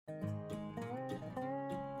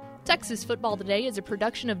Texas Football Today is a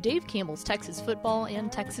production of Dave Campbell's Texas Football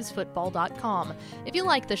and TexasFootball.com. If you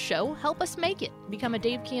like the show, help us make it. Become a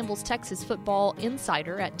Dave Campbell's Texas Football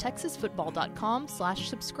insider at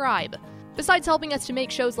TexasFootball.com/subscribe. Besides helping us to make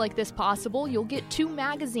shows like this possible, you'll get 2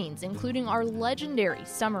 magazines, including our legendary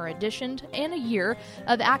summer edition, and a year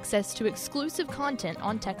of access to exclusive content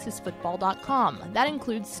on TexasFootball.com. That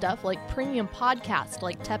includes stuff like premium podcasts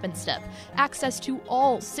like Tep and Step, access to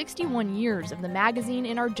all 61 years of the magazine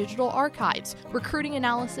in our digital archives, recruiting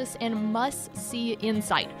analysis, and must-see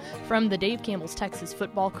insight from the Dave Campbell's Texas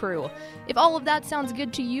Football crew. If all of that sounds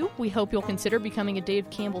good to you, we hope you'll consider becoming a Dave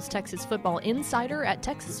Campbell's Texas Football insider at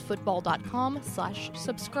TexasFootball.com/subscribe.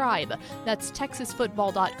 That's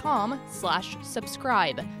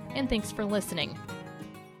TexasFootball.com/subscribe. And thanks for listening.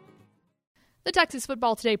 The Texas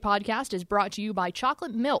Football Today podcast is brought to you by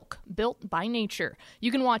Chocolate Milk, built by nature.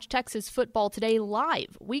 You can watch Texas Football Today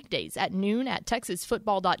live weekdays at noon at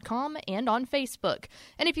TexasFootball.com and on Facebook.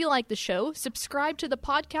 And if you like the show, subscribe to the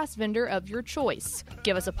podcast vendor of your choice.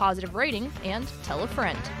 Give us a positive rating and tell a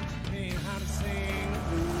friend.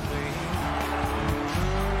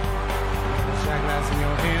 Glass in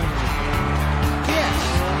your hand. Yes.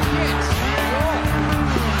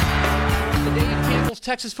 The Dave Campbell's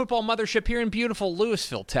Texas Football Mothership here in beautiful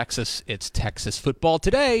Lewisville, Texas. It's Texas Football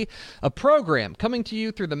Today, a program coming to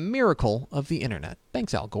you through the miracle of the internet.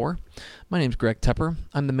 Thanks, Al Gore. My name's Greg Tepper.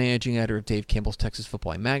 I'm the managing editor of Dave Campbell's Texas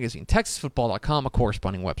Football magazine, TexasFootball.com, a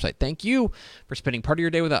corresponding website. Thank you for spending part of your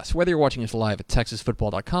day with us, whether you're watching us live at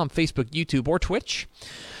TexasFootball.com, Facebook, YouTube, or Twitch,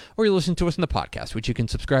 or you listen to us in the podcast, which you can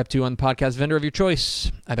subscribe to on the podcast vendor of your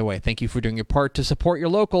choice. Either way, thank you for doing your part to support your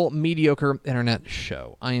local mediocre internet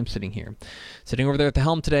show. I am sitting over there at the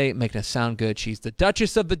helm today, making us sound good. She's the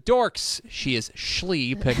Duchess of the Dorks. She is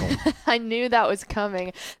Schlee Pickle. I knew that was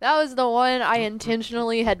coming. That was the one I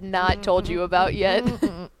intentionally had not told you about yet.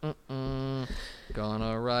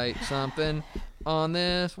 Gonna write something on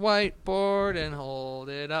this whiteboard and hold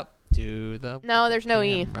it up to the No, there's no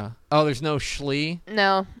camera. E. Oh, there's no Schlee?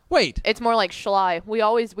 No. Wait. It's more like Schley. We've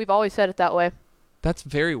always said it that way. That's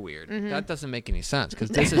very weird. Mm-hmm. That doesn't make any sense because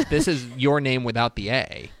this is your name without the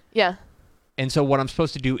A. Yeah. And so what I'm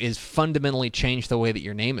supposed to do is fundamentally change the way that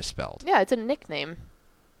your name is spelled. Yeah, it's a nickname.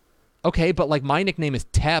 Okay, but like my nickname is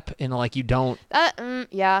Tep, and like you don't.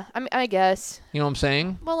 Yeah. I guess. You know what I'm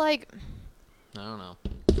saying? Well, like. I don't know.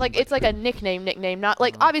 Like it's like a nickname, not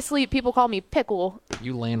like obviously people call me Pickle.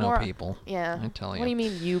 You Lano people. Yeah. I tell you. What do you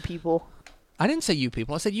mean, you people? I didn't say you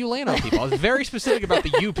people. I said you Lano people. I was very specific about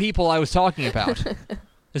the you people I was talking about.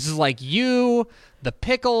 This is like you, the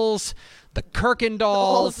Pickles, the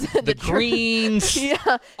Kirkendalls, the Greens,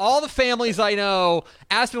 yeah, all the families I know.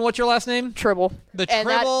 Aspen, what's your last name? Tribble. The and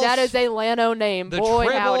Tribbles. that is a Lano name. The Boy,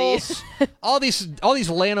 Tribbles. howdy. all these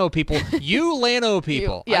Lano people. You Lano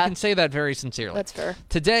people. Yeah. I can say that very sincerely. That's fair.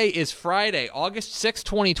 Today is Friday, August 6,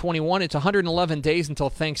 2021. It's 111 days until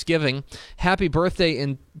Thanksgiving. Happy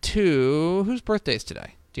birthday to... Whose birthday is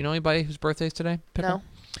today? Do you know anybody whose birthday is today? Pickle? No.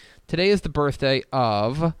 Today is the birthday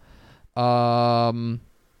of M.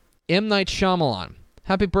 Night Shyamalan.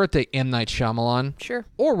 Happy birthday, M. Night Shyamalan. Sure.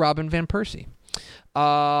 Or Robin Van Persie.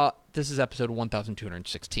 This is episode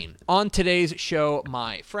 1216. On today's show,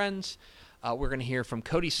 my friends, we're going to hear from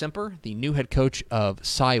Cody Simper, the new head coach of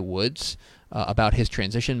Cy Woods, about his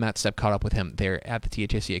transition. Matt Stepp caught up with him there at the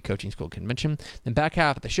THSCA Coaching School Convention. Then back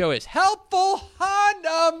half of the show is Helpful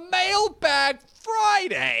Honda Mailbag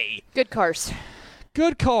Friday. Good cars.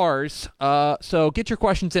 Good cars. So get your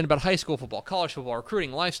questions in about high school football, college football,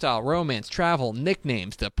 recruiting, lifestyle, romance, travel,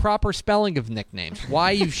 nicknames, the proper spelling of nicknames,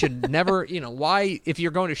 why you should never, why if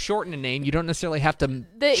you're going to shorten a name, you don't necessarily have to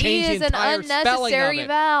change the entire spelling of it. The E is an unnecessary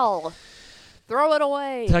vowel. Throw it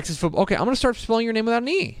away. Texas football. Okay, I'm going to start spelling your name without an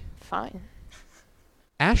E. Fine.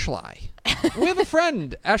 Ashley. We have a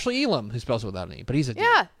friend, Ashley Elam, who spells it without an E, but he's a dude.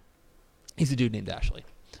 Yeah. He's a dude named Ashley.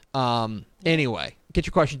 Anyway, get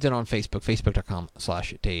your questions in on Facebook,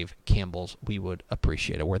 facebook.com/Dave Campbell's. We would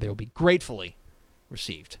appreciate it, where they will be gratefully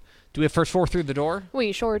received. Do we have first four through the door?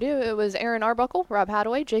 We sure do. It was Aaron Arbuckle, Rob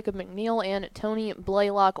Hadaway, Jacob McNeil, and Tony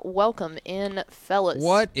Blaylock. Welcome in, fellas.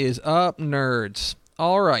 What is up, nerds?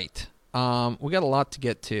 All right. We got a lot to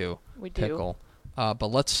get to. We do. Pickle.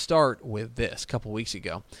 But let's start with this. A couple weeks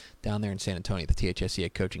ago, down there in San Antonio, the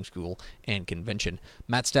THSCA Coaching School and Convention,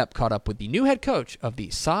 Matt Stepp caught up with the new head coach of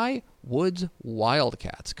the Cy Woods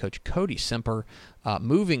Wildcats, Coach Cody Simper,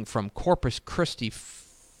 moving from Corpus Christi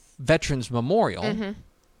Veterans Memorial. Mm-hmm.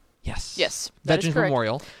 Yes, Veterans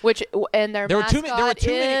Memorial. And their mascot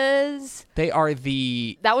is... They are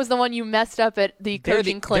the... That was the one you messed up at the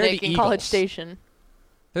coaching clinic in College Station.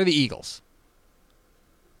 They're the Eagles.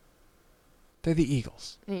 They're the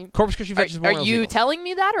Eagles. Corpus Christi Veterans Memorial. Are you telling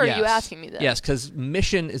me that, or yes. are you asking me that? Yes, because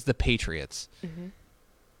Mission is the Patriots.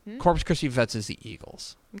 Corpus Christi Vets is the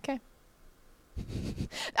Eagles. Okay.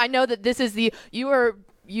 I know that this is you are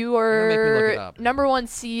number one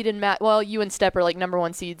seed in you and Step are like number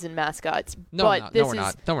one seeds in mascots. No, we're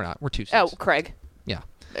not. No, we're not. We're 2 seeds. Oh, Craig. Yeah.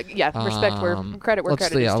 Respect credit where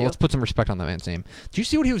credit is due. Let's put some respect on that man's name. Did you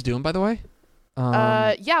see what he was doing, by the way?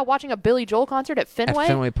 Watching a Billy Joel concert at Fenway. At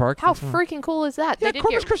Fenway Park. How freaking cool is that? Yeah,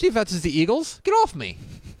 Corpus Christi Vets is the Eagles. Get off me.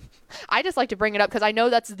 I just like to bring it up because I know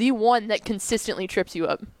that's the one that consistently trips you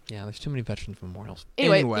up. Yeah, there's too many Veterans Memorials.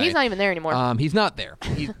 Anyway, he's not even there anymore. He's not there.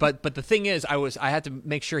 But the thing is, I had to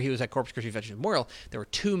make sure he was at Corpus Christi Veterans Memorial. There were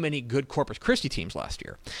too many good Corpus Christi teams last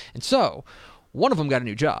year. And so, one of them got a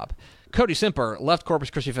new job. Cody Simper left Corpus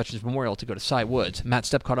Christi Veterans Memorial to go to Cy Woods. Matt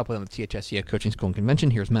Stepp caught up with him at the THSCA Coaching School and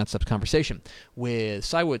Convention. Here's Matt Stepp's conversation with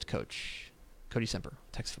Cy Woods coach Cody Simper,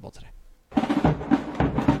 Texas Football Today.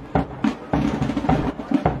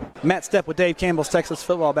 Matt Stepp with Dave Campbell's Texas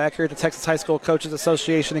Football back here at the Texas High School Coaches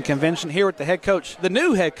Association and Convention, here with the head coach, the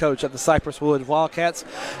new head coach of the Cypress Woods Wildcats,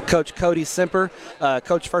 Coach Cody Simper.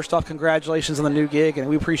 Coach, first off, congratulations on the new gig, and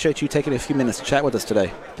we appreciate you taking a few minutes to chat with us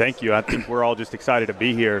today. Thank you. I think we're all just excited to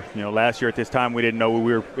be here. You know, last year at this time we didn't know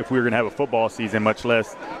if we were going to have a football season, much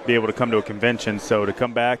less be able to come to a convention. So to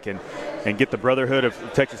come back and get the brotherhood of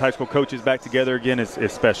Texas high school coaches back together again is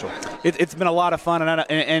special. It's been a lot of fun,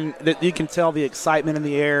 and you can tell the excitement in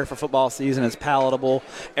the air for football season is palatable.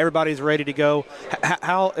 Everybody's ready to go.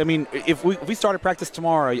 If we started practice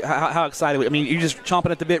tomorrow, how excited are we? I mean, you're just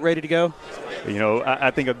chomping at the bit, ready to go? You know,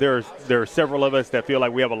 I think there are several of us that feel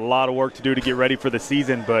like we have a lot of work to do to get ready for the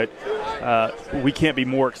season, but we can't be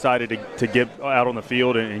more excited to get out on the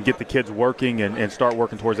field and get the kids working and start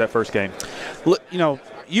working towards that first game. Look,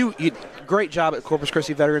 you great job at Corpus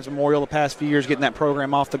Christi Veterans Memorial the past few years getting that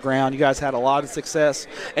program off the ground. You guys had a lot of success,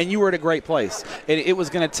 and you were at a great place. And it was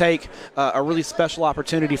going to take a really special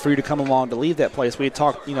opportunity for you to come along to leave that place. We had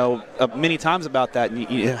talked, many times about that,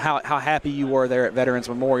 and how happy you were there at Veterans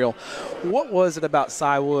Memorial. What was it about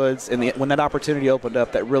Cy Woods and when that opportunity opened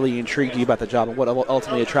up that really intrigued you about the job, and what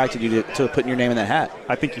ultimately attracted you to putting your name in that hat?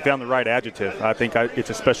 I think you found the right adjective. I think it's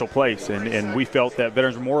a special place, and we felt that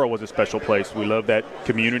Veterans Memorial was a special place. We love that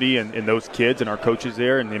community and those kids and our coaches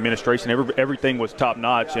there and the administration. Everything was top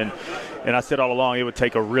notch, and I said all along it would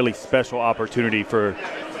take a really special opportunity for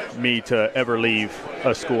me to ever leave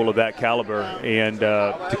a school of that caliber. And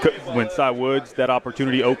when Cy Woods, that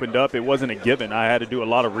opportunity opened up, it wasn't a given. I had to do a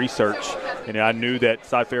lot of research, and I knew that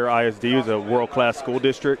Cy-Fair ISD is a world-class school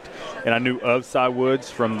district, and I knew of Cy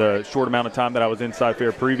Woods from the short amount of time that I was in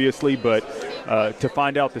Cy-Fair previously, but to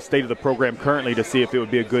find out the state of the program currently to see if it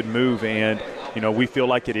would be a good move, and we feel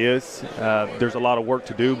like it is. There's a lot of work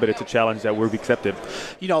to do, but it's a challenge that we've accepted.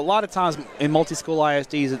 A lot of times in multi-school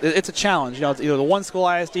ISDs, it's a challenge. The one school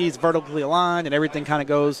ISD is vertically aligned and everything kind of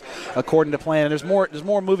goes according to plan. And there's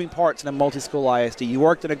more moving parts in a multi-school ISD. You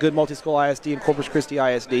worked in a good multi-school ISD in Corpus Christi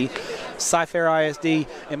ISD. Cy-Fair ISD,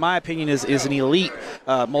 in my opinion, is an elite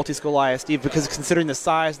multi-school ISD because considering the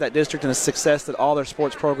size of that district and the success that all their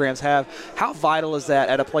sports programs have, how vital is that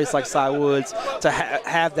at a place like Cy Woods to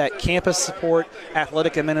have that campus support,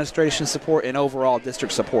 athletic administration support, and overall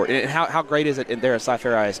district support? And how great is it there at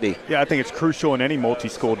Cy-Fair ISD? Yeah, I think it's crucial in any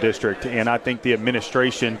multi-school district, and I think the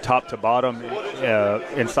administration top to bottom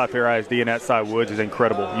in Cy-Fair ISD and at Cy Woods is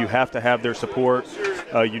incredible. You have to have their support.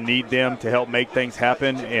 You need them to help make things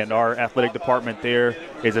happen, and our athletic department there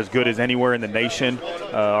is as good as anywhere in the nation.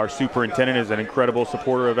 Our superintendent is an incredible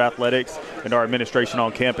supporter of athletics, and our administration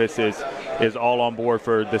on campus is all on board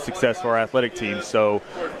for the success of our athletic team. So,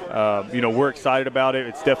 we're excited about it.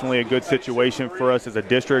 It's definitely a good situation for us as a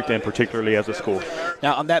district and particularly as a school.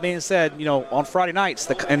 Now, on that being said, on Friday nights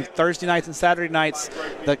and Thursday nights and Saturday nights,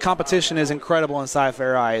 the competition is incredible in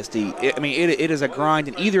Cy-Fair ISD. It is a grind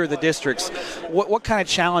in either of the districts. What kind of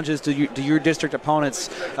challenges do your district opponents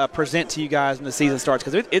present to you guys when the season starts?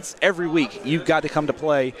 Because it's every week you've got to come to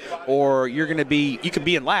play, or you could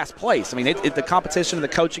be in last place. The competition and the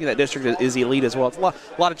coaching in that district is elite as well. It's a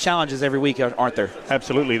lot of challenges every week, aren't there?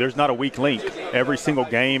 Absolutely. There's not a weak link. Every single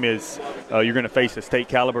game is you're going to face a state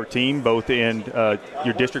caliber team, both in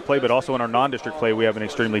your district play, but also in our non-district play. We have an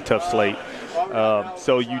extremely tough slate.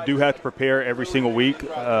 So you do have to prepare every single week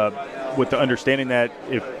with the understanding that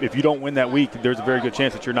if you don't win that week, there's a very good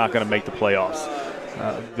chance that you're not going to make the playoffs.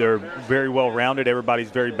 They're very well-rounded. Everybody's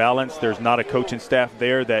very balanced. There's not a coaching staff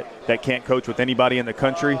there that can't coach with anybody in the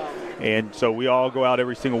country. And so we all go out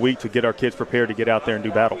every single week to get our kids prepared to get out there and do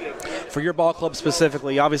battle. for your ball club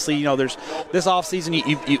specifically, obviously, there's this offseason,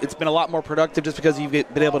 it's been a lot more productive just because you've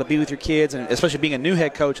been able to be with your kids, and especially being a new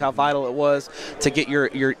head coach, how vital it was to get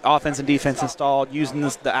your offense and defense installed, using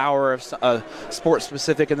the hour of sports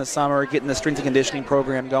specific in the summer, getting the strength and conditioning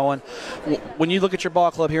program going. When you look at your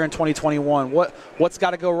ball club here in 2021, what's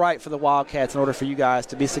got to go right for the Wildcats in order for you guys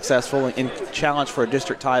to be successful and challenge for a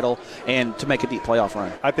district title and to make a deep playoff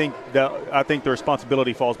run? I think the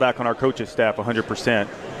responsibility falls back on our coaching staff 100%.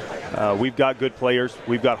 We've got good players.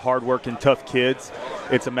 We've got hard-working, tough kids.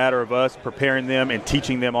 It's a matter of us preparing them and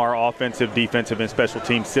teaching them our offensive, defensive, and special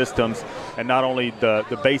team systems, and not only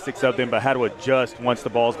the basics of them, but how to adjust once the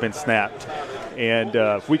ball's been snapped. And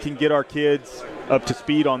if we can get our kids up to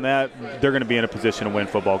speed on that, they're going to be in a position to win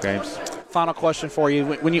football games. Final question for you: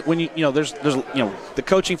 when you there's the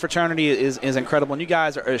coaching fraternity is incredible, and you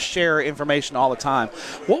guys share information all the time.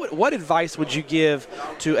 What advice would you give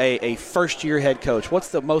to a first year head coach? What's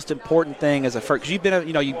the most important thing as a first? Because you've been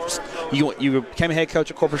you became a head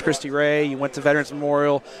coach at Corpus Christi Ray. You went to Veterans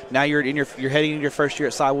Memorial. Now you're heading into your first year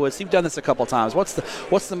at Cy Woods. You've done this a couple of times. What's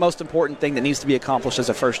the most important thing that needs to be accomplished as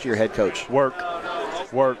a first year head coach? Work.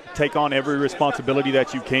 Take on every responsibility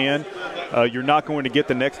that you can. You're not going to get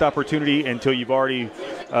the next opportunity until you've already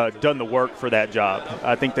done the work for that job.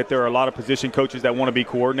 I think that there are a lot of position coaches that want to be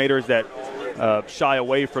coordinators that shy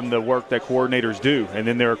away from the work that coordinators do. And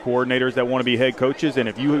then there are coordinators that want to be head coaches. And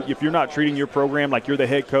if you're not treating your program like you're the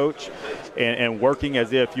head coach and working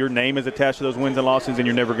as if your name is attached to those wins and losses, then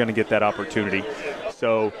you're never going to get that opportunity.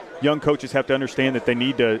 So young coaches have to understand that they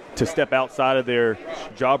need to step outside of their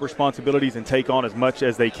job responsibilities and take on as much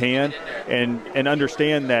as they can, and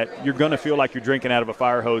understand that you're going to feel like you're drinking out of a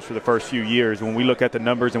fire hose for the first few years. When we look at the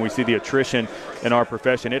numbers and we see the attrition in our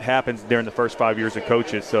profession, it happens during the first 5 years of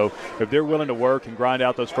coaches. So if they're willing to work and grind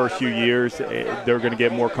out those first few years, they're going to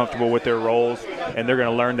get more comfortable with their roles, and they're going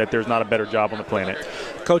to learn that there's not a better job on the planet.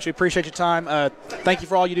 Coach, we appreciate your time. Thank you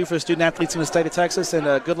for all you do for the student athletes in the state of Texas,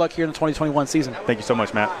 and good luck here in the 2021 season. Thank you so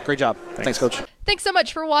much, Matt. Great job. Thanks Coach. Thanks so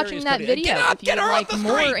much for watching that video. If you'd like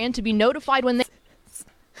more and to be notified when they...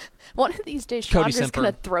 One of these days, Chandra's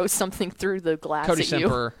going to throw something through the glass Cody at you.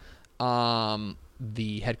 Semper, the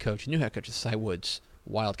new head coach of Cy Woods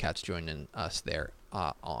Wildcats, joining us there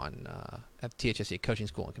at THSCA Coaching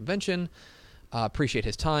School and Convention. Appreciate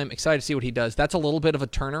his time. Excited to see what he does. That's a little bit of a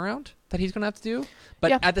turnaround that he's going to have to do.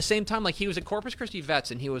 But at the same time, he was at Corpus Christi Vets,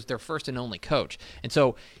 and he was their first and only coach. And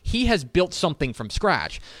so he has built something from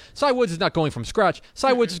scratch. Cy Woods is not going from scratch.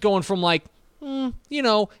 Cy Woods is going from,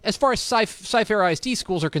 as far as Cy-Fair ISD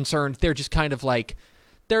schools are concerned, they're just kind of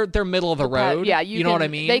they're middle of the road. Yeah, you know what I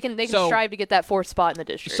mean? They can strive to get that fourth spot in the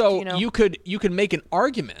district. So you could make an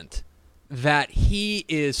argument that he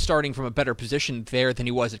is starting from a better position there than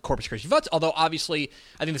he was at Corpus Christi Vets, although obviously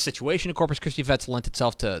I think the situation at Corpus Christi Vets lent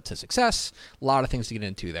itself to success. A lot of things to get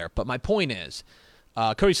into there. But my point is,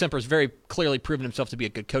 Cody Semper has very clearly proven himself to be a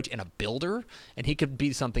good coach and a builder, and he could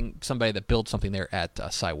be somebody that builds something there at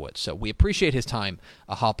Cy Woods. So we appreciate his time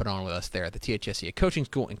hopping on with us there at the THSCA Coaching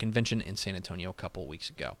School and Convention in San Antonio a couple of weeks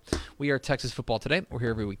ago. We are Texas Football Today. We're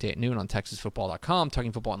here every weekday at noon on TexasFootball.com,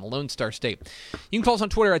 talking football in the Lone Star State. You can follow us on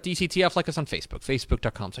Twitter at DCTF, like us on Facebook,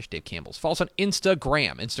 Facebook.com/Dave Campbell's. Follow us on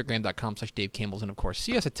Instagram, Instagram.com/Dave Campbell's, and of course,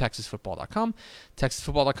 see us at TexasFootball.com.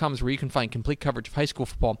 TexasFootball.com is where you can find complete coverage of high school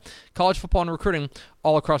football, college football, and recruiting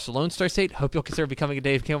all across the Lone Star State. Hope you'll consider becoming a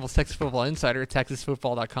Dave Campbell's Texas Football Insider at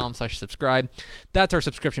TexasFootball.com/subscribe. That's our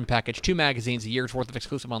subscription package. 2 magazines, a year's worth of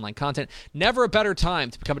exclusive online content. Never a better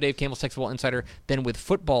time to become a Dave Campbell's Texas Football Insider than with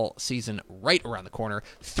football season right around the corner.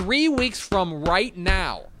 3 weeks from right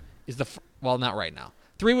now is not right now.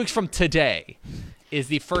 3 weeks from today is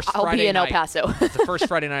the first Friday night. I'll be in El Paso. It's the first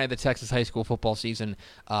Friday night of the Texas high school football season.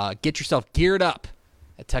 Get yourself geared up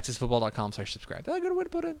at TexasFootball.com/subscribe. That's a good way to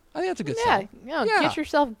put it. I think that's a good song. Yeah. Get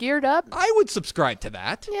yourself geared up. I would subscribe to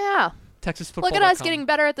that. Yeah. TexasFootball.com. Look at us getting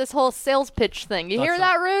better at this whole sales pitch thing. You hear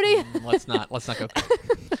that, Rudy? Let's not go.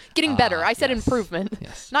 Getting better. I said improvement.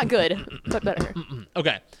 Yes. Not good, but better.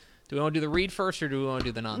 Okay. Do we want to do the read first, or do we want to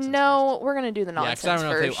do the nonsense No, first? we're going to do the nonsense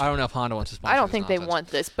first. I don't know if Honda wants to sponsor I don't think they want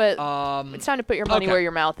this, but it's time to put your money where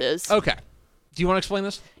your mouth is. Okay. Do you want to explain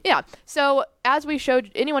this? Yeah. So as we showed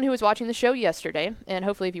anyone who was watching the show yesterday, and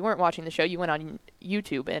hopefully if you weren't watching the show, you went on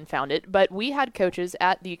YouTube and found it, but we had coaches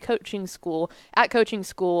at the coaching school,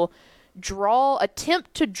 attempt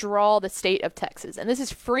to draw the state of Texas. And this is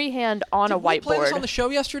freehand on a whiteboard. Did we play this on the show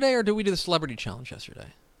yesterday, or did we do the celebrity challenge yesterday?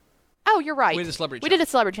 Oh, you're right. We did a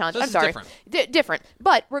celebrity challenge. So I'm sorry. Different. Different.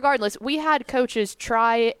 But regardless, we had coaches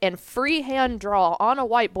try and freehand draw on a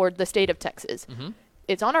whiteboard the state of Texas. Mm-hmm.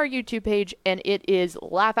 It's on our YouTube page, and it is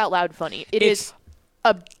laugh out loud funny. It's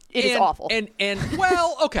It is awful. And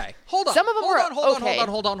well, okay. Hold on. Some of them were okay.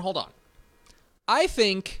 Hold on. I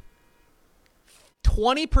think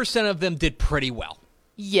 20% of them did pretty well.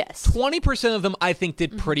 Yes. 20% of them, I think,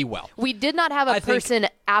 did pretty well. We did not have a person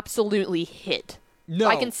absolutely hit. No,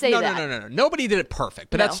 I can say that. No. Nobody did it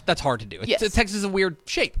perfect, but No. that's hard to do. Yes. Texas is a weird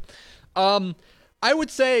shape. I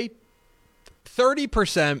would say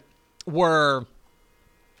 30% were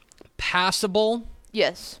passable.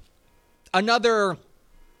 Yes. Another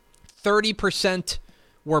 30%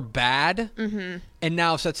 were bad. Mm-hmm. And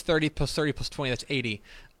now, so that's 30 plus 20, that's 80.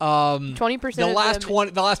 20%. The last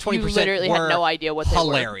 20%. You literally were had no idea what they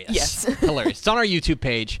hilarious. were. Yes. Hilarious. It's on our YouTube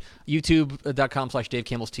page, youtube.com/Dave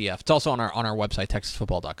Campbell's TF. It's also on our website,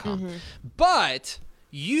 texasfootball.com. Mm-hmm. But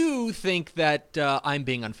you think that I'm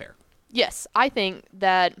being unfair. Yes, I think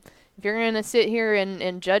that if you're going to sit here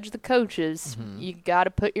and judge the coaches, you got to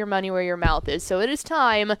put your money where your mouth is. So it is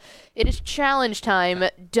time. It is challenge time.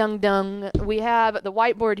 Dung dung. We have the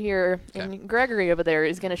whiteboard here, and Gregory over there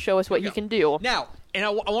is going to show us what you can do. Now, and I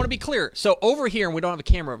want to be clear. So over here, and we don't have a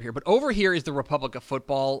camera over here, but over here is the Republic of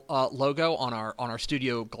Football logo on our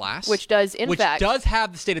studio glass, Which does, in fact,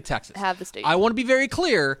 have the state of Texas. have the state. I want to be very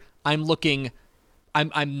clear. I'm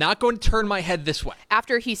not going to turn my head this way.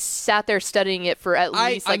 After he sat there studying it for at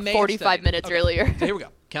least I may have 45 studied it. minutes Okay. earlier. So here we go.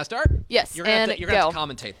 Can I start? Yes, You're gonna and have to go.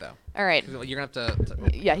 commentate though. All right. You're gonna have to.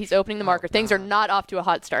 Yeah, he's opening the marker. Things are not off to a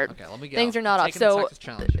hot start. Okay, let me go. Things are not off. Taking the So Texas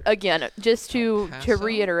challenge here. again, just to Paso.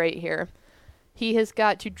 reiterate here, he has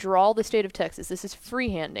got to draw the state of Texas. This is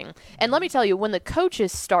freehanding. And let me tell you, when the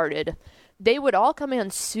coaches started, they would all come in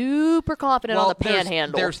super confident on the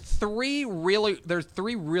panhandle. There's three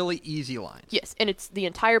really easy lines. Yes, and it's the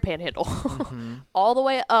entire panhandle, all the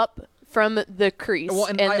way up from the crease. Well,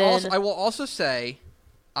 and then I will also say,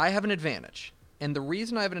 I have an advantage, and the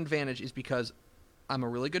reason I have an advantage is because I'm a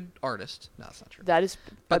really good artist. No, that's not true. that is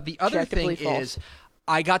But the other thing objectively false. is,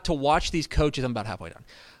 I got to watch these coaches. I'm about halfway done.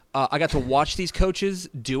 I got to watch these coaches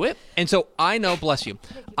do it, and so I know. Bless you.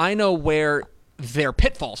 I know where their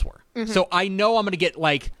pitfalls were. So I know I'm going to get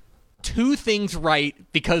like two things right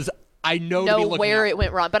because I know to be looking where out. it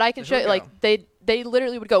went wrong. But I can show Here you, we like, they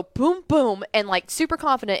literally would go boom, boom, and like super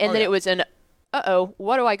confident, and then yeah. it was an,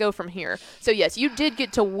 what do I go from here? So yes, you did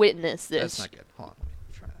get to witness this. That's not good. Hold on. Let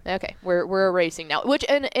me try that. Okay, we're erasing now. Which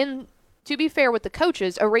and to be fair with the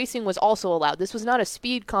coaches, erasing was also allowed. This was not a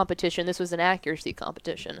speed competition. This was an accuracy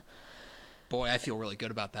competition. Boy, I feel really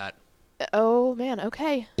good about that. Oh man,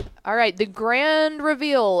 okay. All right, the grand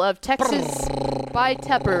reveal of Texas by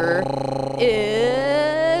Tepper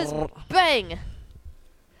is bang.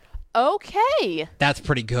 Okay. That's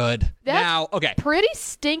pretty good. That's now, okay. Pretty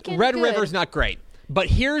stinking Red good. River's not great, but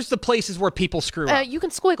here's the places where people screw up. You can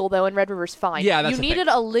squiggle though, and Red River's fine. Yeah, that's you the needed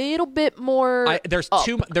thing. a little bit more. There's up.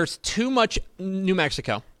 too much New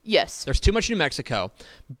Mexico. Yes. There's too much New Mexico,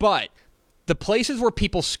 but the places where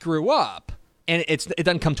people screw up, and it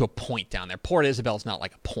doesn't come to a point down there. Port Isabel's not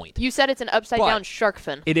like a point. You said it's an upside down shark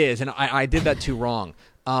fin. It is, and I did that too wrong.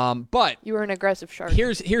 But You were an aggressive shark.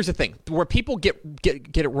 here's the thing: where people get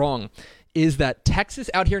it wrong is that Texas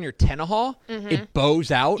out here near Tenaha, it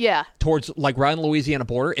bows out Yeah. towards like right on the Louisiana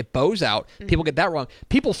border. It bows out. People get that wrong.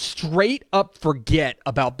 People straight up forget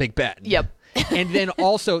about Big Bend. Yep. And then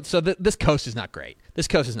also, so this coast is not great. This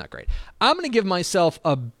coast is not great. I'm gonna give myself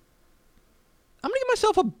a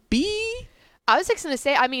B. I was fixing to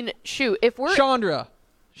say, I mean, shoot, if we're Chandra,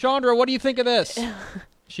 what do you think of this?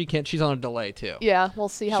 She can't. She's on a delay too. yeah, we'll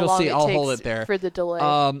see how She'll long see. it I'll takes hold it there. for the delay.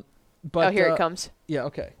 But oh, here it comes. Yeah.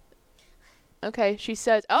 Okay. Okay, she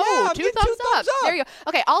says, Yeah, I'm two getting thumbs two up. thumbs up. There you go.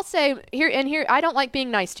 Okay, I'll say here. I don't like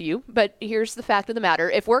being nice to you, but here's the fact of the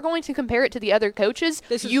matter: if we're going to compare it to the other coaches,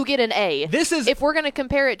 you get an A. If we're going to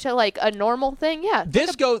compare it to like a normal thing, yeah.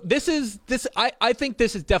 I think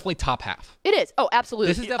this is definitely top half. It is. Oh, absolutely.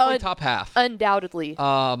 This is definitely top half. Undoubtedly.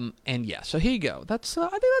 And yeah, so here you go. That's I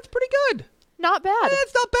think that's pretty good. Not bad.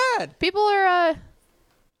 That's not bad. People are.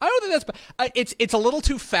 I don't think that's bad. It's a little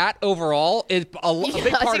too fat overall. A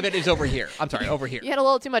big part of it is over here. I'm sorry, over here. You had a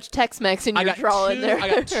little too much Tex-Mex in your drawing there. I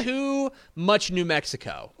got too much New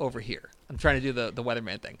Mexico over here. I'm trying to do the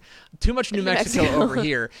weatherman thing. Too much New Mexico over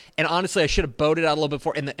here. And honestly, I should have boated out a little bit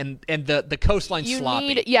before. And the coastline's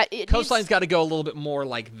sloppy. Coastline's got to go a little bit more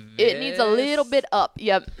like this. It needs a little bit up.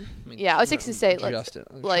 Yep. Yeah, I was fixing to say adjust it.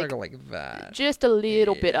 like go like that. Just a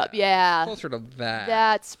little bit up. Yeah. Closer to that.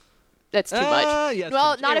 That's too much. Yes,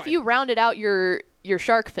 well, too not much. if you rounded out your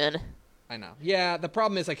shark fin. I know. Yeah, the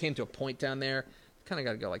problem is I came to a point down there. Kind of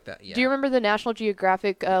got to go like that. Yeah. Do you remember the National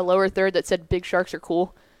Geographic lower third that said big sharks are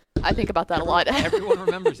cool? I think about that a lot. Everyone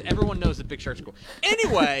remembers. Everyone knows that big sharks are cool.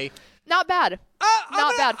 Anyway, Not bad.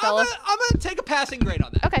 Not bad, fella. I'm gonna take a passing grade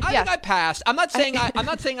on that. Okay, I yeah. think I passed. I'm not saying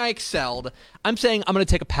I excelled. I'm saying I'm gonna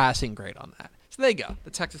take a passing grade on that. So there you go. The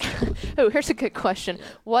Texas Challenge. Oh, here's a good question.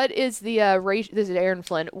 What is the ratio? This is Aaron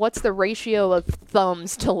Flynn. What's the ratio of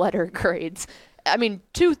thumbs to letter grades? I mean,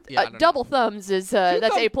 double thumbs is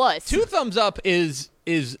that's A+. 2 thumbs up is.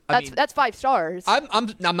 That's 5 stars.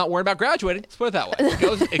 I'm not worried about graduating. Let's put it that way.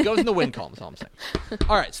 It goes in the win column. That's all I'm saying.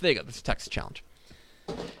 All right, so there you go. This is Texas Challenge.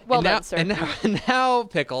 Well done, sir. And now,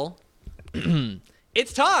 Pickle,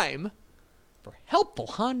 it's time for Helpful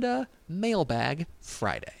Honda Mailbag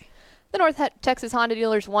Friday. The North Texas Honda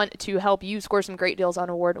dealers want to help you score some great deals on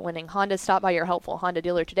award-winning Hondas. Stop by your helpful Honda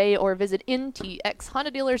dealer today or visit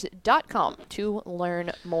ntxhondadealers.com to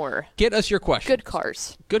learn more. Get us your questions. Good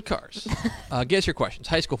cars. Good cars. Get us your questions.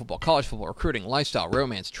 High school football, college football, recruiting, lifestyle,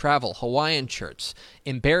 romance, travel, Hawaiian shirts,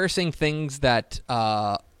 embarrassing things that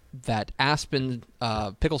Aspen,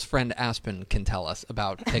 Pickle's friend Aspen can tell us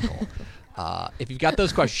about Pickle. If you've got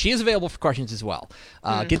those questions, she is available for questions as well.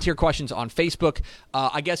 Get to your questions on Facebook.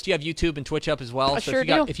 I guess you have YouTube and Twitch up as well. So sure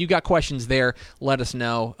if you got questions there, let us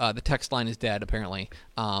know. The text line is dead apparently,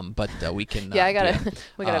 but we can. Yeah, I got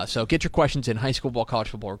it. So get your questions in high school football, college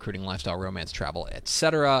football, recruiting, lifestyle, romance, travel,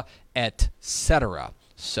 etc., etc.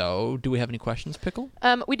 So, do we have any questions, Pickle?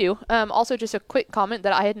 We do. Also, just a quick comment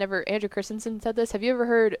that I had never. Andrew Christensen said this. Have you ever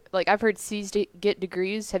heard? I've heard C's get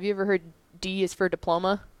degrees. Have you ever heard D is for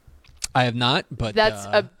diploma? I have not, but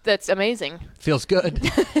that's amazing. Feels good.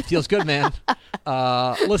 Feels good, man.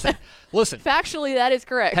 Listen. Factually, that is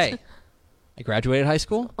correct. Hey, I graduated high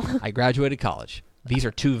school. I graduated college. These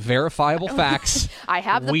are 2 verifiable facts. I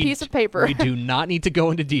have the piece of paper. We do not need to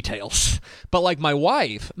go into details. But my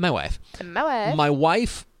wife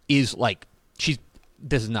is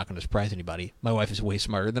this is not going to surprise anybody. My wife is way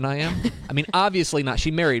smarter than I am. I mean, obviously not. She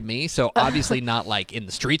married me, so obviously not in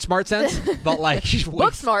the street smart sense, but she's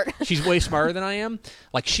book smart. She's way smarter than I am.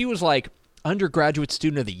 She was undergraduate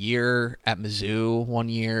student of the year at Mizzou one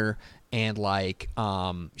year, and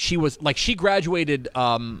she was she graduated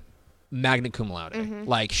magna cum laude.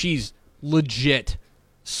 Mm-hmm. She's legit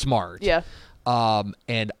smart. Yeah.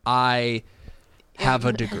 And I have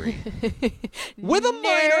a degree with a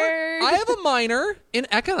minor. I have a minor in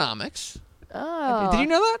economics. Oh. Did you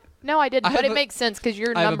know that? No, I didn't, but it makes sense because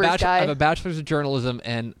you're a numbers guy. I have a bachelor's of journalism,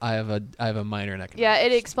 and I have a minor in economics. Yeah,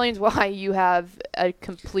 it explains why you have a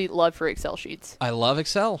complete love for Excel sheets. I love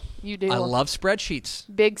Excel. You do. I love spreadsheets.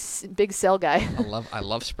 Big cell guy. I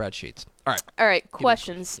love spreadsheets. All right.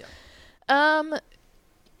 Questions. Yeah.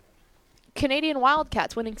 Canadian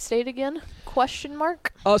Wildcats winning state again? Question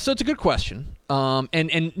mark. So it's a good question.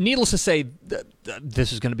 And needless to say,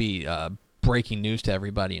 this is going to be breaking news to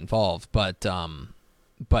everybody involved. But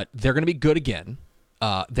they're going to be good again.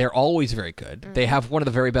 They're always very good. Mm-hmm. They have one of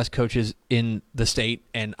the very best coaches in the state,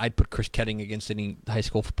 and I'd put Chris Ketting against any high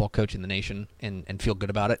school football coach in the nation and feel good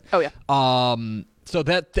about it. Oh yeah. So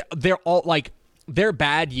that they're all their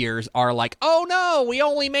bad years are oh no, we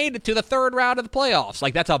only made it to the 3rd round of the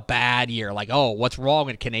playoffs. That's a bad year. Oh, what's wrong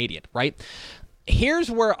with Canadian, right?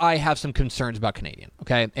 Here's where I have some concerns about Canadian,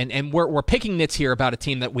 okay? And we're picking nits here about a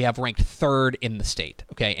team that we have ranked 3rd in the state,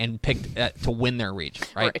 okay, and picked to win their region,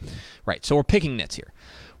 right? Right. So we're picking nits here.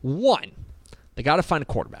 1, they got to find a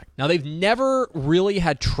quarterback. Now, they've never really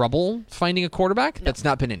had trouble finding a quarterback. No. That's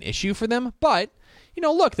not been an issue for them. But,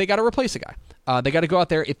 look, they got to replace a guy. They got to go out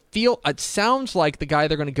there. It sounds like the guy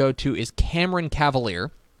they're going to go to is Cameron Cavalier.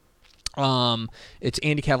 It's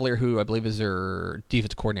Andy Cavalier, who I believe is their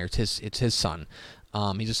defensive coordinator. It's his son.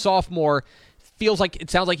 He's a sophomore. It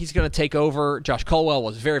sounds like he's going to take over. Josh Colwell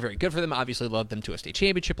was very, very good for them. Obviously led them to a state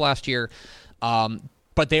championship last year.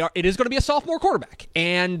 But it is going to be a sophomore quarterback.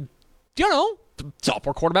 And,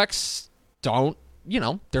 sophomore quarterbacks don't,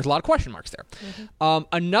 there's a lot of question marks there. Mm-hmm.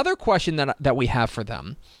 Another question that we have for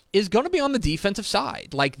them is going to be on the defensive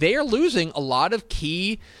side. They are losing a lot of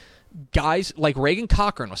key guys. Reagan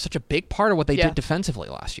Cochran was such a big part of what they did defensively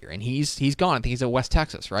last year, and he's gone. I think he's at West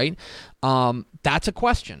Texas, right? That's a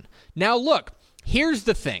question. Now, look, here's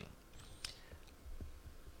the thing.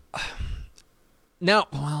 Now,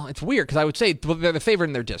 it's weird because I would say they're the favorite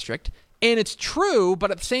in their district, and it's true,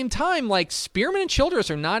 but at the same time, Spearman and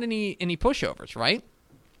Childress are not any pushovers, right?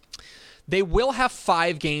 They will have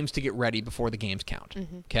 5 games to get ready before the games count,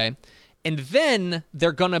 okay? And then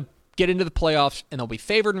they're going to get into the playoffs, and they'll be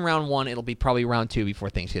favored in round 1. It'll be probably round 2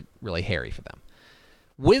 before things get really hairy for them.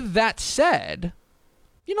 With that said,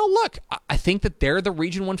 look, I think that they're the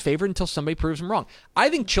Region 1 favorite until somebody proves them wrong. I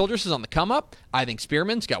think Childress is on the come-up. I think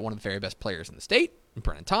Spearman's got one of the very best players in the state,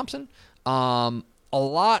 Brennan Thompson. A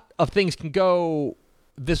lot of things can go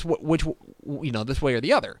this way or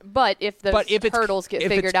the other. But if the hurdles get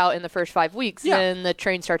figured out in the first 5 weeks, then the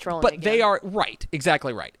train starts rolling again. They are right,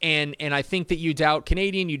 exactly right. And I think that you doubt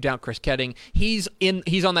Canadian, you doubt Chris Ketting. He's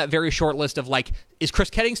on that very short list of like, is Chris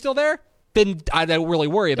Ketting still there? Then I don't really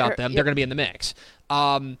worry about them. They're going to be in the mix.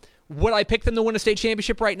 Would I pick them to win a state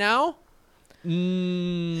championship right now?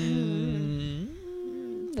 No,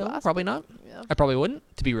 probably not. Yeah. I probably wouldn't,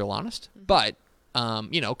 to be real honest. But,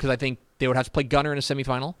 because I think they would have to play Gunner in a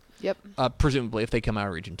semifinal. Yep. Presumably, if they come out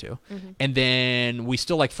of Region 2. And then we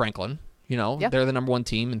still like Franklin. They're the number 1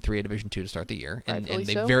 team in 3A Division 2 to start the year. And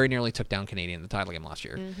they very nearly took down Canadian in the title game last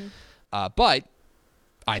year. But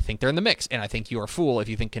I think they're in the mix. And I think you're a fool if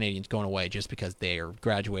you think Canadian's going away just because they are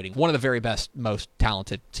graduating one of the very best, most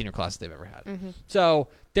talented senior classes they've ever had. So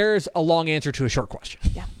there's a long answer to a short question.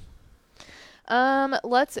 Yeah.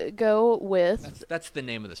 Let's go with... That's the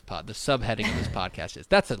name of this pod. The subheading of this podcast is,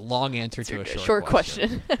 that's a long answer to a short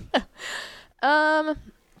question.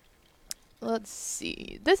 Let's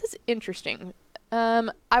see. This is interesting.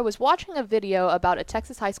 I was watching a video about a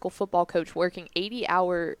Texas high school football coach working an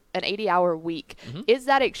 80-hour week. Is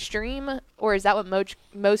that extreme, or is that what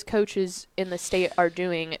most coaches in the state are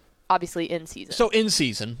doing, obviously in season? So in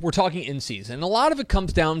season. We're talking in season. A lot of it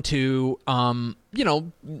comes down to,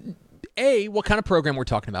 A, what kind of program we're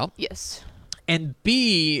talking about. Yes. And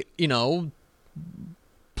B,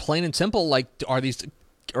 plain and simple, like, are these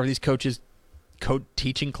coaches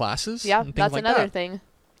teaching classes? Yeah, that's like another thing.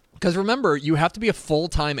 Because remember, you have to be a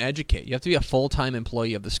full-time educator. You have to be a full-time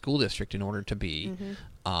employee of the school district in order to be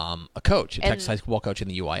a coach, a Texas high school football coach in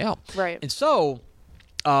the UIL. Right. And so,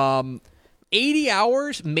 80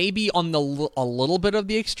 hours may be on a little bit of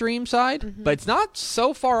the extreme side, but it's not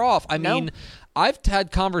so far off. I mean, I've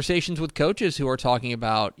had conversations with coaches who are talking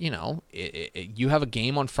about, you have a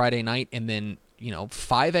game on Friday night and then,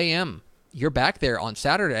 5 a.m., you're back there on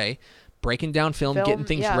Saturday breaking down film, getting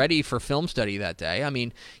things ready for film study that day. I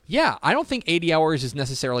mean, I don't think 80 hours is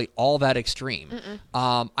necessarily all that extreme.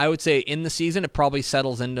 I would say in the season, it probably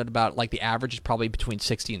settles into about, like, the average is probably between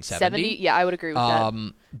 60 and 70. Yeah, I would agree with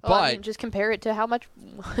that. But just compare it to how much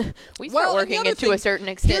we start working to a certain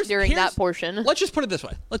extent during that portion. Let's just put it this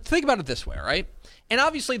way. Let's think about it this way, all right? And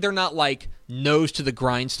obviously, they're not, like, nose to the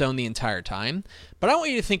grindstone the entire time. But I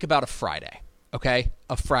want you to think about a Friday. Okay,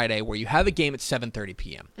 a Friday where you have a game at 7:30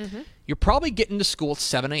 p.m. You're probably getting to school at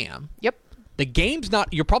 7 a.m. Yep. The game's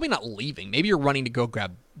you're probably not leaving. Maybe you're running to go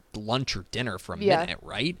grab lunch or dinner for a minute,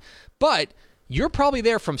 right? But you're probably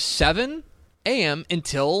there from 7 a.m.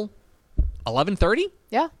 until 11:30?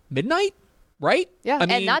 Yeah. Midnight? Right? Yeah, I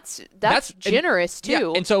mean, and that's generous, too.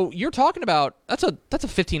 Yeah, and so you're talking about, that's a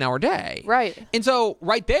 15-hour day. Right. And so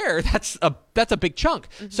right there, that's a big chunk.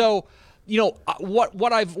 So...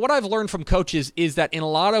 what I've learned from coaches is that in a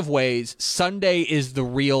lot of ways, Sunday is the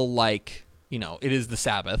real, like, it is the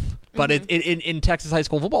Sabbath. But in Texas high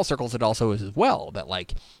school football circles, it also is as well. That,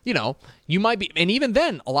 like, you might be, and even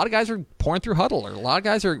then, a lot of guys are pouring through huddle, or a lot of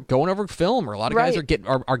guys are going over film, or a lot of guys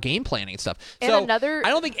are game planning and stuff. And so I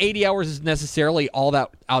don't think 80 hours is necessarily all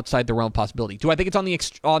that outside the realm of possibility. Do I think it's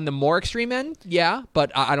on the more extreme end? Yeah,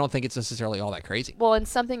 but I don't think it's necessarily all that crazy. Well, and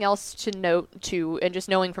something else to note too, and just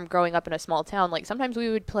knowing from growing up in a small town, like sometimes we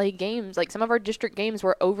would play games, like some of our district games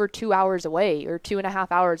were over 2 hours away or 2.5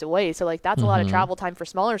 hours away. So like that's a lot of travel time for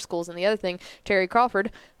smaller schools. And the other thing, Terry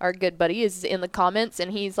Crawford, our good buddy, is in the comments,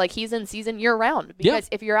 and he's in season year round, because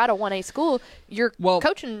if you're at a 1A school, you're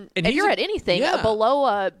coaching, and if you're at anything below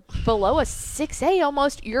a 6A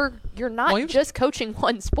almost, you're not just coaching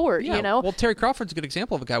one sport, Well, Terry Crawford's a good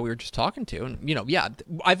example of a guy we were just talking to, and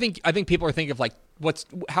I think people are thinking of like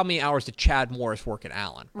how many hours did Chad Morris work at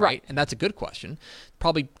Allen, right? And that's a good question.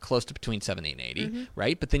 Probably close to between 70 and 80,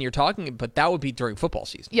 right? But then but that would be during football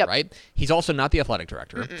season, right? He's also not the athletic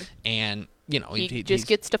director, and he just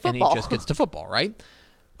gets to football. And he just gets to football, right?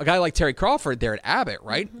 A guy like Terry Crawford there at Abbott,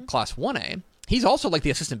 right? Class 1A. He's also like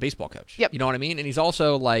the assistant baseball coach. Yep. You know what I mean? And he's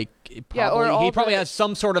also like he probably has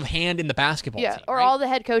some sort of hand in the basketball team. Or right? all the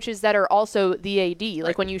head coaches that are also the AD.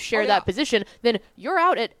 Like when you share that position, then you're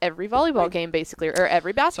out at every volleyball game basically, or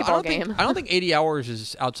every basketball game. I don't think 80 hours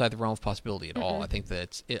is outside the realm of possibility at all. I think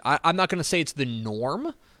that I'm not going to say it's the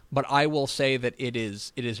norm, but I will say that it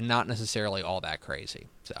is not necessarily all that crazy.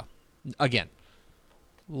 So, again,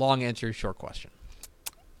 long answer, short question.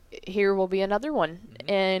 Here will be another one,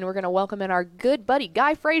 and we're going to welcome in our good buddy,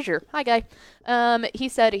 Guy Frazier. Hi, Guy. He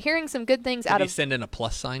said, hearing some good things Did he send in a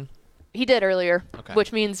plus sign? He did earlier,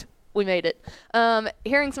 which means we made it.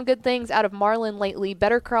 Hearing some good things out of Marlin lately,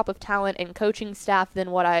 better crop of talent and coaching staff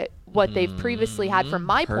than what what they've previously had from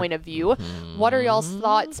my point of view. What are y'all's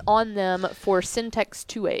thoughts on them for Syntex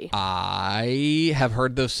 2A? I have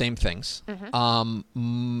heard those same things.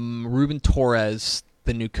 Ruben Torres,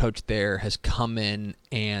 the new coach there, has come in,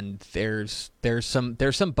 and there's some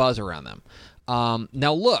buzz around them.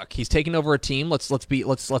 Now look, he's taking over a team. Let's set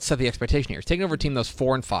the expectation here. He's taking over a team that was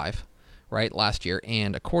 4-5, right, last year,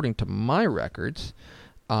 and according to my records,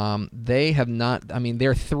 they have not. I mean,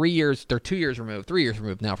 they're 3 years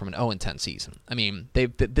removed now from an 0-10 season. I mean,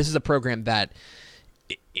 this is a program that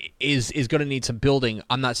is going to need some building.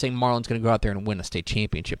 I'm not saying Marlin's going to go out there and win a state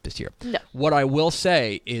championship this year. No. What I will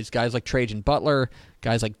say is guys like Trajan Butler,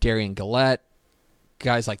 guys like Darian Gillette,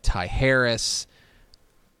 guys like Ty Harris,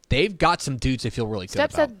 they've got some dudes they feel really good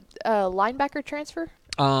about. Steps said linebacker transfer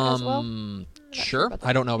as well? Sure.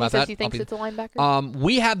 I don't know about that. He thinks it's a linebacker?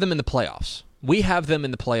 We have them in the playoffs. They were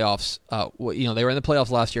in the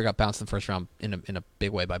playoffs last year, got bounced in the first round in a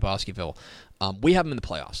big way by Bosqueville. We have them in the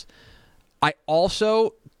playoffs. I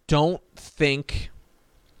also don't think,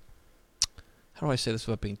 how do I say this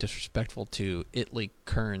without being disrespectful to Italy,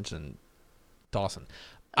 Kearns, and Dawson?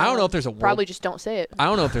 I don't know if there's a probably just don't say it. I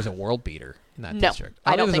don't know if there's a world beater in that district.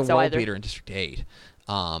 I don't think there's a so world either. beater in District 8.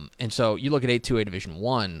 And so you look at 8-2A Division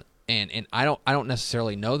 1, and I don't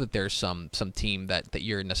necessarily know that there's some team that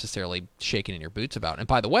you're necessarily shaking in your boots about. And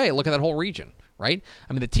by the way, look at that whole region, right?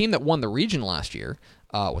 I mean, the team that won the region last year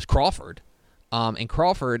was Crawford. And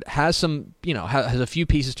Crawford has some, has a few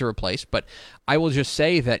pieces to replace. But I will just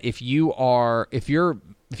say that if you're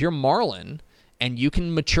Marlin and you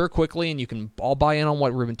can mature quickly and you can all buy in on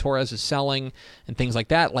what Ruben Torres is selling and things like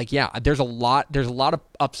that, there's a lot of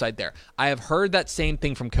upside there. I have heard that same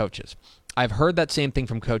thing from coaches.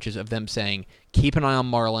 Of them saying, keep an eye on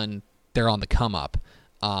Marlin. They're on the come up.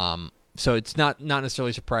 So it's not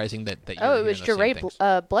necessarily surprising that you're it was Jure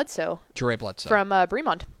Bledsoe. Jure Bledsoe from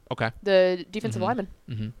Bremond. Okay. The defensive lineman.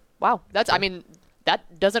 Mm-hmm. Wow. That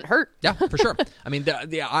doesn't hurt. Yeah, for sure. I mean,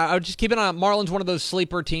 I would just keep an eye on Marlin's one of those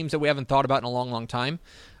sleeper teams that we haven't thought about in a long, long time.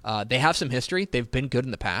 They have some history. They've been good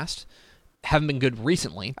in the past. Haven't been good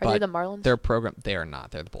recently. Are they the Marlins? Their program, they are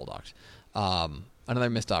not. They're the Bulldogs. Another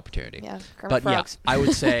missed opportunity. Yeah, but Frogs. Yeah,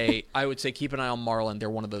 I would say keep an eye on Marlin. They're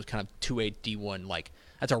one of those kind of 2A D1.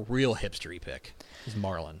 That's a real hipstery pick. Is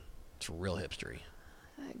Marlin? It's real hipstery.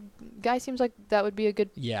 Guy seems like that would be a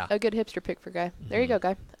good hipster pick for Guy. Mm-hmm. There you go,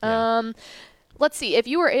 Guy. Yeah. Let's see if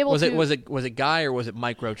you were able to. Was it Guy or was it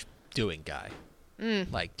Mike Roach doing Guy?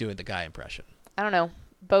 Doing the Guy impression. I don't know.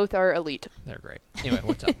 Both are elite. They're great. Anyway,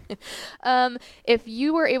 what's up? If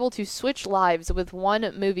you were able to switch lives with one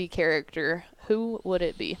movie character, who would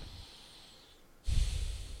it be?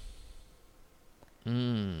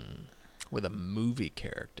 With a movie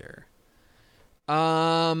character.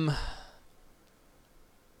 Boy.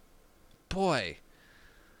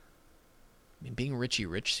 I mean, being Richie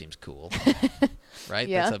Rich seems cool, right?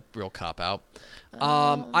 Yeah. That's a real cop-out.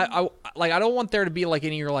 I don't want there to be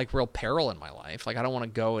any real peril in my life. I don't want to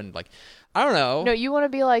go and I don't know. No, you want to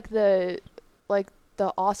be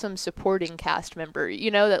the awesome supporting cast member.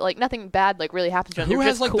 That nothing bad really happens to them. Who They're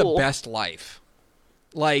has just cool. the best life?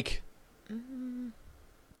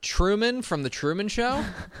 Truman from the Truman Show,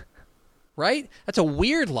 right? That's a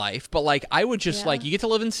weird life, but I would just you get to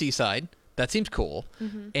live in Seaside. That seems cool.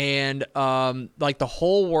 Mm-hmm. And the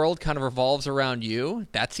whole world kind of revolves around you.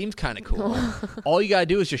 That seems kind of cool. All you got to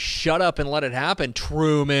do is just shut up and let it happen,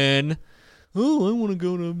 Truman. Oh, I want to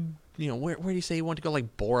go to, where do you say you want to go?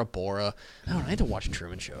 Bora Bora. I don't know. I had to watch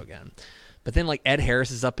Truman Show again. But then Ed Harris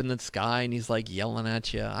is up in the sky and he's yelling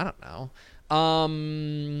at you. I don't know. I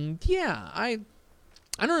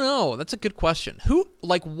don't know. That's a good question. Who,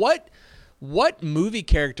 what movie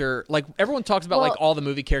character, everyone talks about all the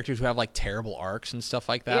movie characters who have terrible arcs and stuff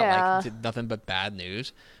like that, yeah. Nothing but bad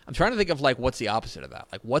news. I'm trying to think of what's the opposite of that.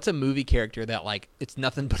 What's a movie character that it's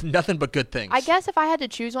nothing but good things. I guess if I had to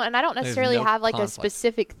choose one, and I don't necessarily have conflict. A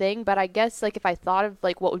specific thing, but I guess if I thought of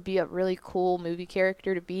what would be a really cool movie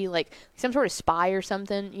character to be some sort of spy or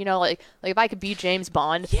something, if I could be James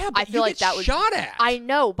Bond, yeah, but I feel you get that would shot at. I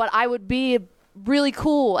know, but I would be really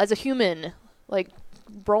cool as a human,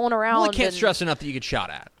 rolling around. Well, I can't stress enough that you get shot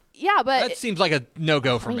at. Yeah, but that seems like a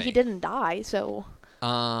no-go for me. He didn't die, so.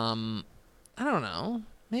 I don't know.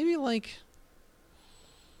 Maybe You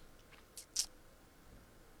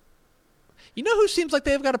know who seems like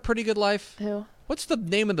they've got a pretty good life? Who? What's the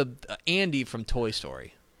name of the Andy from Toy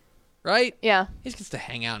Story? Right? Yeah. He just gets to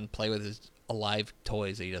hang out and play with his alive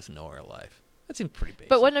toys that he doesn't know are alive. That seems pretty basic.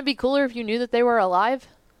 But wouldn't it be cooler if you knew that they were alive?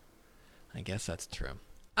 I guess that's true.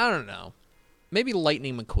 I don't know. Maybe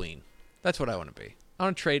Lightning McQueen. That's what I want to be. I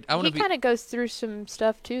want to trade. He kind of goes through some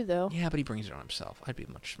stuff too, though. Yeah, but he brings it on himself. I'd be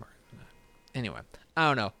much smarter than Anyway, I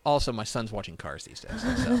don't know. Also, my son's watching Cars these days.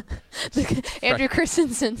 So Andrew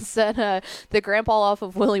Christensen said the grandpa off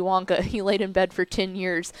of Willy Wonka, he laid in bed for 10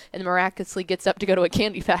 years and miraculously gets up to go to a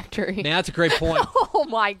candy factory. Man, that's a great point. Oh,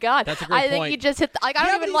 my God. That's a great think point. you just hit I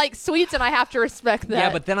don't even like sweets, and I have to respect that.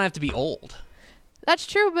 Yeah, but then I have to be old. That's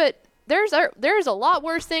true, but there's a lot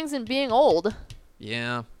worse things than being old.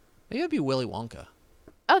 Yeah. Maybe it'd be Willy Wonka.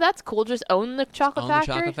 Oh, that's cool. Just own the chocolate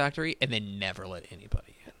factory. The chocolate factory, and then never let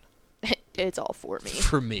anybody in. It's all for me.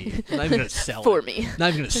 For me. I'm not even going to sell it. For me. I'm not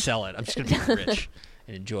even going to sell it. I'm just going to be rich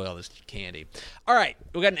and enjoy all this candy. All right.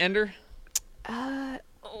 We got an ender?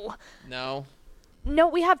 Oh. No. No,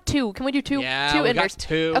 we have two. Can we do two? Yeah, two we enders. got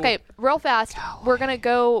two. Okay, real fast. We're going to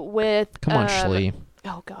go with... Come on, Schlee.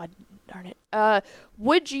 Oh, God. Darn it.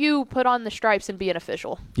 Would you put on the stripes and be an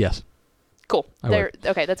official? Yes. Cool. I would.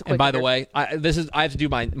 Okay, that's a quick And by the ender. way, I have to do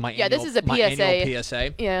my Yeah, annual, this is a my PSA. annual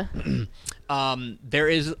PSA. Yeah. There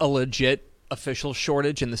is a legit official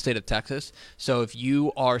shortage in the state of Texas. So if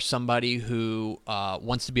you are somebody who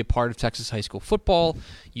wants to be a part of Texas high school football,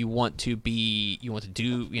 make a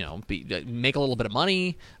little bit of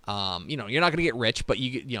money. You're not going to get rich, but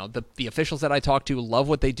the officials that I talk to love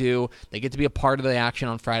what they do. They get to be a part of the action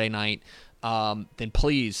on Friday night. Then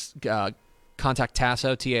please contact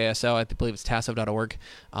TASO, T-A-S-O, I believe it's TASO.org,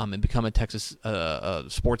 and become a Texas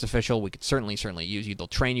sports official. We could certainly use you. They'll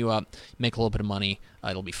train you up, make a little bit of money.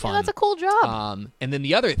 It'll be fun. Yeah, that's a cool job. And then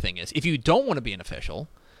the other thing is, if you don't want to be an official,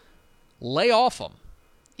 lay off them.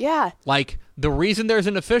 Yeah. Like, the reason there's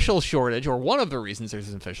an official shortage, or one of the reasons there's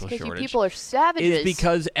an official shortage, people are savages. is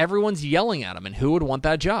because everyone's yelling at them, and who would want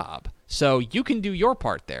that job? So you can do your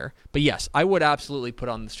part there. But yes, I would absolutely put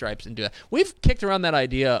on the stripes and do that. We've kicked around that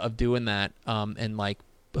idea of doing that and like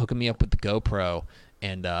hooking me up with the GoPro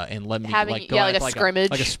and let me go like out a to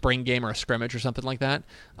scrimmage. like a spring game or a scrimmage or something like that.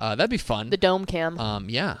 That'd be fun. The dome cam.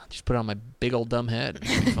 Yeah, just put it on my big old dumb head.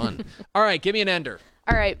 It'd be fun. All right, give me an ender.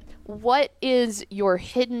 All right. What is your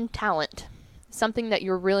hidden talent? Something that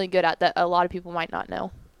you're really good at that a lot of people might not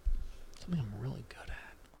know. Something I'm really good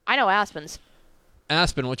at. I know Aspen's.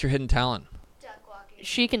 Aspen, what's your hidden talent? Duck walking.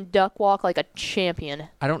 She can duck walk like a champion.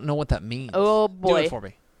 I don't know what that means. Oh, boy. Do it for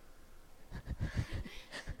me.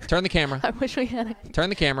 Turn the camera. I wish we had a... Turn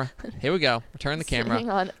the camera. Here we go. Turn the camera. Hang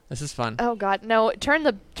on. This is fun. Oh, God. No, turn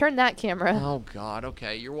that camera. Oh, God.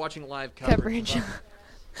 Okay. You're watching live coverage.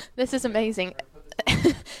 This is amazing.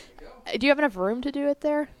 Do you have enough room to do it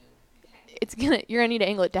there? You're gonna need to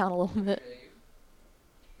angle it down a little bit.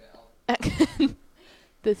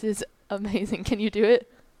 This is amazing. Can you do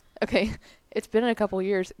it? Okay. It's been a couple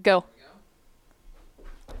years. Go.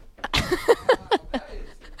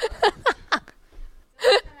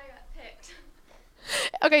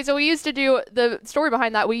 Okay, so we used to do the story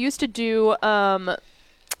behind that. We used to do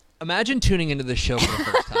Imagine tuning into this show for the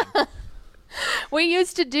first time. we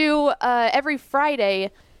used to do every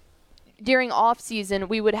Friday during off season,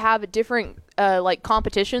 we would have different like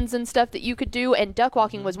competitions and stuff that you could do, and duck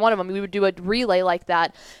walking was one of them. We would do a relay like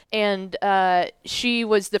that, and she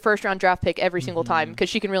was the first round draft pick every single time because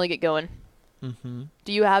she can really get going. Mm-hmm.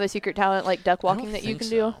 Do you have a secret talent like duck walking that you can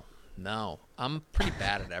do? No, I'm pretty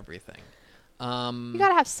bad at everything. You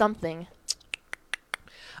gotta have something.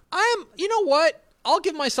 You know what? I'll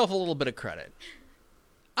give myself a little bit of credit.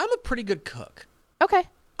 I'm a pretty good cook. Okay.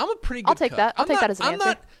 I'm a pretty good I'll take cook. that. I'll take that as an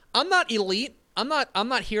answer. I'm not elite. I'm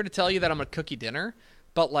not here to tell you that I'm gonna cook you dinner,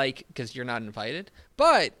 but because you're not invited.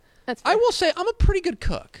 But That's fair. I will say I'm a pretty good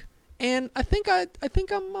cook, and I think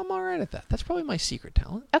I'm all right at that. That's probably my secret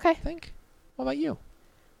talent. Okay. I think. What about you?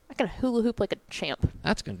 I can hula hoop like a champ.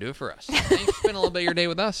 That's going to do it for us. Thanks for spending a little bit of your day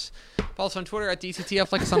with us. Follow us on Twitter at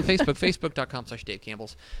DCTF. Like us on Facebook, facebook.com/Dave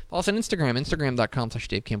Campbell's. Follow us on Instagram,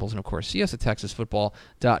 instagram.com/Dave Campbell's. And, of course, see us at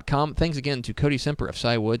texasfootball.com. Thanks again to Cody Semper of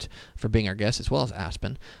Cy Woods for being our guest, as well as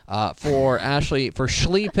Aspen. For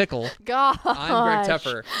Schlee Pickle, God. I'm Greg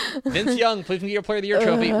Tepper. Vince Young, please get your Player of the Year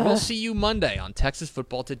trophy. We'll see you Monday on Texas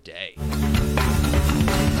Football Today.